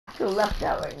feel left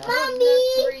out right now.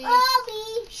 Mommy!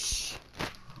 Mommy! Shh.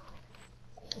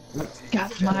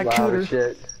 Got my cooter.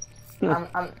 Shit.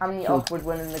 I'm the awkward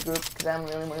one in the group because I'm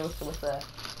the only one with the.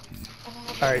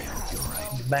 Alright.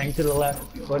 Bang to the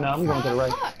left. Well, no, I'm going to the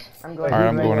right. I'm going. Alright,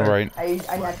 I'm going to right.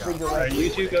 I naturally go Alright, right. you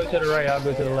two go to the right, I'll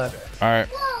go to the left. Alright.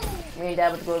 Me and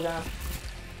Dad with the glow gun.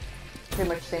 Pretty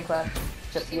much the same class.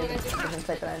 Except the different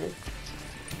type that I do.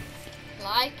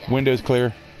 Like it. Window's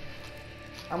clear.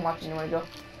 I'm watching. You wanna go?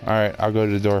 Alright, I'll go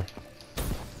to the door.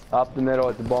 Up the middle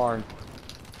at the barn.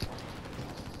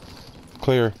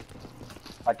 Clear.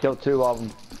 I killed 2 of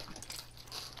them.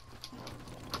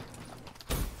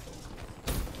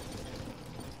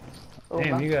 Oh,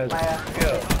 Damn, you guys. my,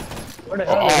 Yo. Where the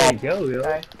hell did they go, yo?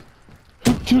 Sorry.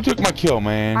 Who took my kill,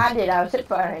 man? I did. I was hip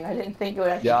firing. I didn't think it would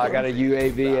actually. Yeah, I kill got a me.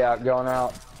 UAV out going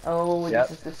out. Oh, Yep.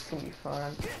 this is gonna be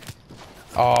fun.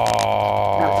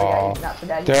 Oh. Not for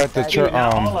Dad. They're at the Dad. church.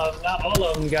 Not all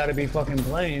of them gotta be fucking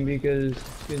playing because,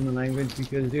 excuse my language,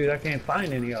 because, dude, I can't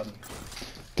find any of them.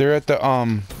 They're at the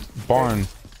barn.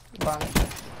 Fun.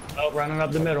 Oh, running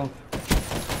up the middle.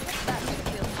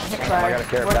 Hip I fire. got a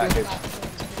care Working. package.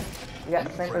 We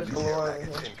got snipers galore over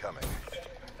here.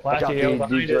 Flash out it, yo, the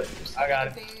behind DJ. it. I got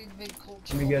it. Big cold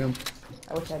Let me get him.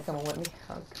 I wish I had someone with me.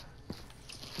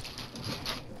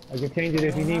 I can change it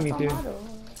if you need me to.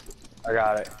 I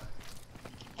got it.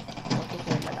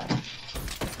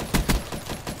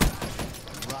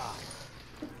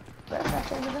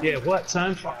 Yeah, what,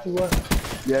 son?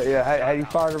 What? Yeah, yeah. How do you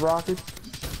fire the rockets?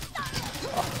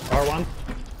 R1?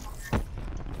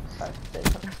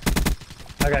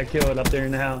 I got killed up there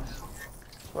in the house.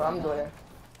 Well, I'm doing it.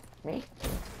 Me?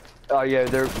 Oh yeah,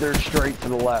 they're straight to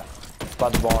the left by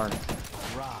the barn.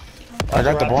 I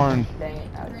got the barn. Dang it.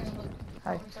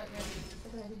 Hi.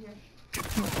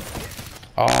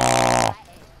 Oh,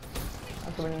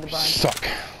 I'm coming in the barn. suck.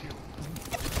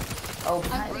 Oh,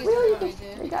 behind me. Really?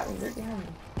 They got me right behind me.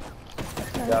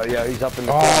 Oh yeah, he's up in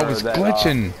the Oh, corner I was of that,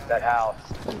 glitching. that house.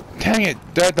 Dang it,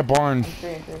 they're at the barn. 3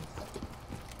 and 3.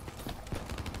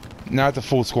 Not the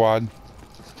full squad.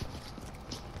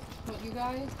 What, you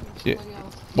guys? Yeah. Somebody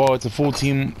else? Well, it's a full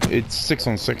team. It's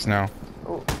 6-on-6 now.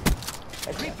 Oh.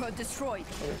 Reaper destroyed.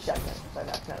 There's a shotgun, but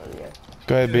that's not really it.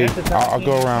 Go ahead, B. I'll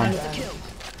go around.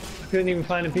 I couldn't even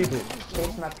find the people.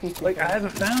 Chase my PC. Like, I haven't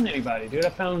found anybody, dude.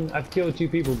 I've killed 2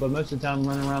 people, but most of the time I'm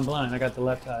running around blind. I got the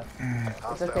left side.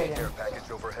 It's okay, Dan.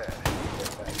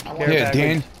 Yeah,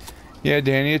 Dan. Yeah,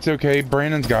 Danny, it's okay.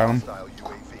 Brandon's got him.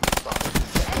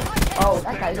 Oh,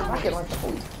 that guy's a rocket launcher.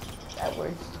 Holy, that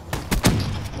works.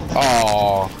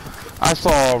 Oh, I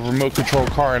saw a remote control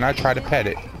car and I tried to pet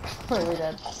it. Really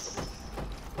dead.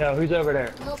 Yo, who's over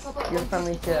there? You're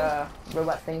friendly to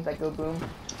robot things that go boom.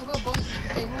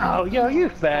 Oh, yo, you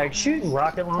fag. Shooting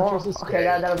rocket launchers is Okay,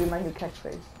 that'll be my new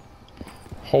catchphrase.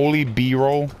 Holy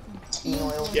B-roll.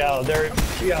 Oil. Yo,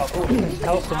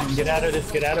 help them. Get out of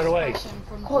this. Get out of the way.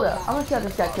 Hold up, I want to see how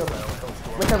this guy killed me.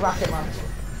 With a rocket launcher.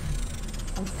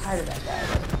 I'm tired of that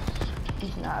guy.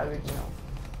 He's not original.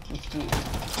 He's cute.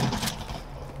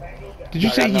 Did you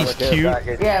say he's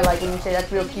cute? Yeah, like when you say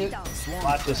that's real cute.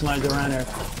 Watch this, mine's around there.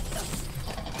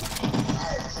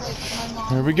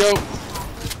 Here we go.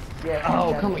 Yeah.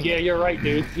 Oh, come on. Yeah, you're right,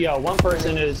 dude. Yo, one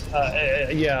person is,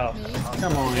 yo.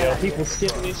 Come on, yo. People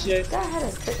skipping this shit. That had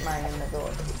a sit mine in the door.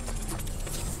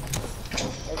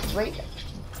 It's right.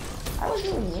 I was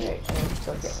really weird. And then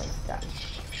still get like that.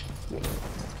 Yeah.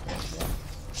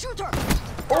 Shooter.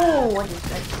 Oh, I just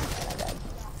I died.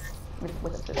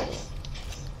 With a pistol.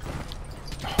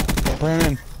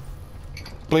 Brandon,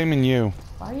 blaming you.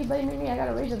 Why are you blaming me? I got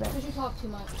a razor back. Because you talk too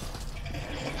much.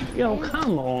 Yo,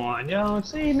 come on, yo.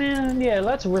 See, man. Yeah,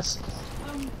 let's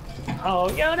Oh,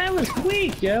 yo, that was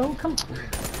weak, yo. Come on.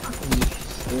 Fucking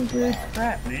stupid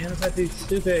crap, man. About these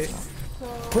stupid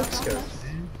quick scopes,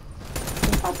 man.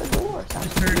 Out the door.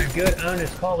 Just turned a good,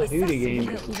 honest Call of Duty game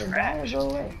into trash. Go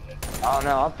away. Oh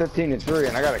no, I'm 15-3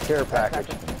 and I got a care package.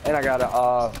 And I got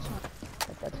a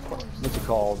what's it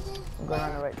called? I'm going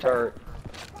on the right Turret.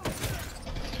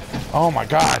 Oh my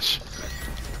gosh.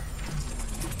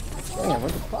 Damn,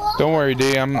 what the fuck? Don't worry,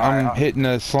 D. I'm hitting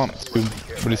a slump too,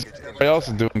 but everybody else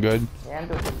is doing good. Yeah, I'm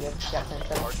doing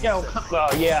good. Yo,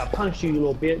 oh yeah, punch you,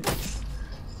 little bitch.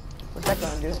 What's that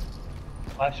gonna do?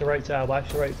 Watch the right side, watch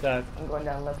the right side. I'm going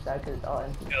down the left side because it's all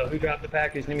empty. Yo, who dropped the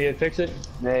package? Need me to fix it?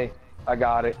 Nay, I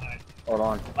got it. Hold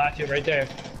on. Watch it right there.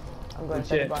 I'm going Good to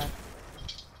the shit. barn.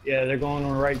 Yeah, they're going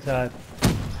on the right side.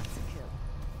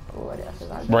 Oh, I guess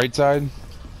it's Right side.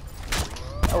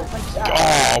 Oh, punch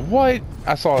that. Oh, what?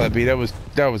 I saw that, B. That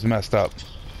was messed up.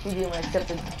 He didn't want to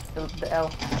accept the L.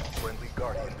 Friendly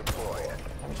Guardian deployed.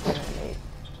 I'm kidding, mate.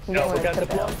 He No, didn't we want to got the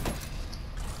accept the L. blow.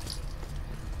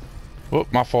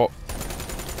 Whoop, my fault.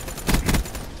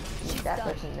 That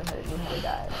person knew how to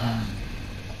die.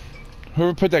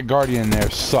 Whoever put that guardian in there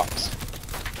sucks.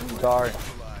 Sorry.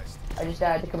 I just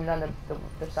died to come down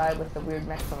the side with the weird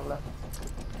mech on the left.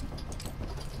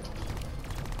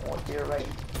 Oh, to your right.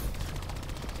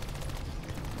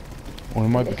 Well, it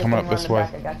might be coming up this way.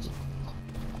 I got you.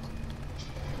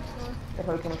 They're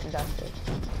probably coming from downstairs.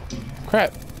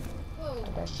 Crap. I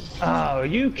got you. Oh,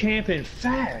 you camping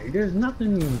fag. There's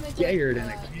nothing gayer than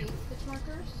a camp. Pitch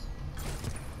markers.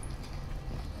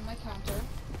 And my counter.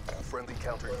 Friendly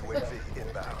counter UAV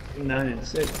inbound. 9 and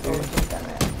 6, Oh, dude. shit, that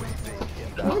man.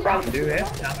 Dude,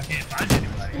 half the time I can't find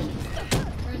anybody.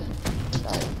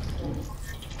 Sorry.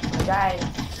 My guy.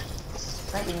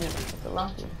 Sniping me. It's a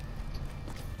lumpy.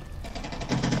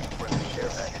 Friendly care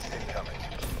package incoming.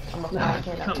 I'm a Nah, fine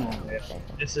kid. come on, man.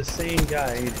 It's the same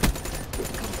guy, ain't it?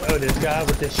 Oh, this guy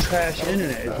with this trash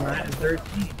internet is 9 and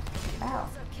 13. Ow.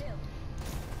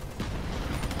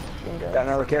 Got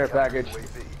another care package.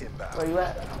 UAV inbound. Where you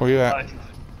at? Where you at?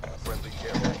 Friendly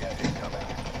care package incoming.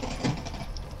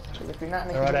 If you're not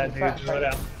making Throw it out, any dude. Throw it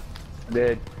out.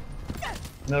 Did.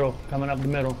 Middle. Coming up the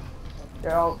middle.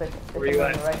 they're all they're Where you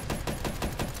on at? the right.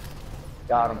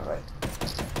 Got On him. the right.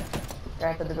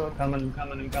 Right to the door. Coming.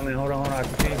 Hold on. I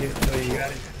can change it. So you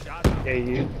got it. Yeah,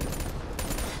 you.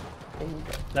 There you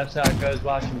go. Left side goes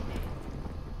watching.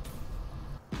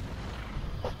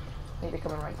 Need to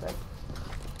come in right side.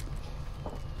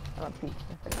 I'm a peek.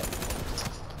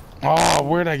 Oh,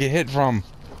 where'd I get hit from?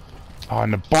 Oh, in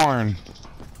the barn.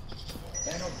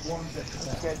 I'm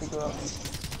scared to go up.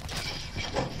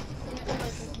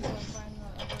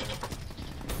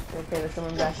 Okay, there's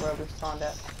someone back where I was spawned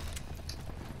at.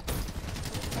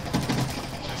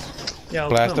 Yo,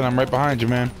 Blasting, I'm right behind you,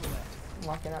 man. I'm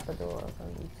walking out the door. I'm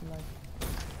gonna leave somebody.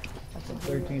 That's a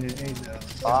 13 and 8 now.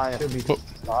 Fine. Should be. Oh,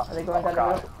 Are they going down the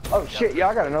road? Oh shit, yeah,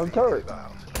 I got another turret.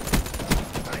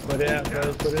 Put it out,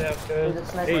 guys. Put it out, There's a guys.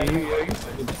 sniper. Hey, you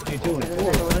 2 and There's a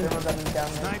 4, sniper with man. them down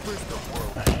there. Snipers, the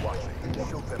world is watching.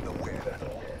 Show them the win.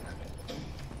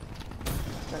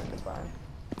 Sniper fine.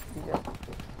 You good?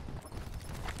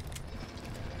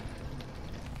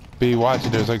 B, watch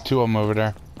it. There's like 2 of them over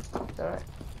there. It's alright.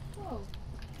 Whoa.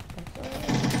 It's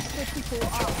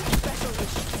alright.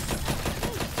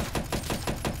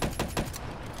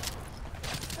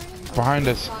 Behind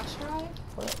us. Flash drive.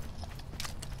 What?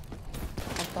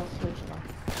 I'm on switch now.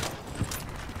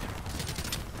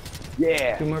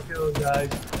 Yeah. 2 more kills, guys.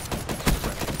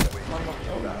 One more.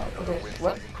 Oh, okay.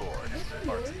 What?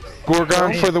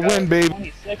 Gorgon for the win, baby.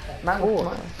 26 and Mine 4. was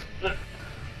mine. No,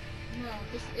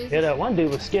 this is. Yeah, that one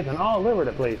dude was skipping all over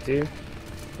the place, dude.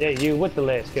 Yeah, you with the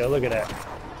last kill. Look at that.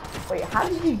 Wait, how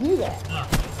did you do that?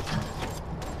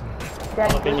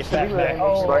 Daddy, Look in your fat back.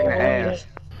 Oh, Right in the ass.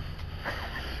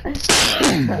 Of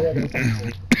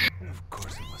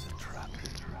course it was a trap.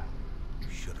 You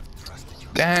should have trusted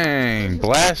your Dang,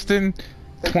 blasting.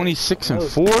 26 and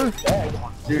 4?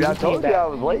 Dude, I told you I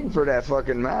was waiting for that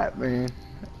fucking map, man.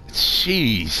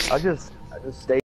 Jeez. I just stayed.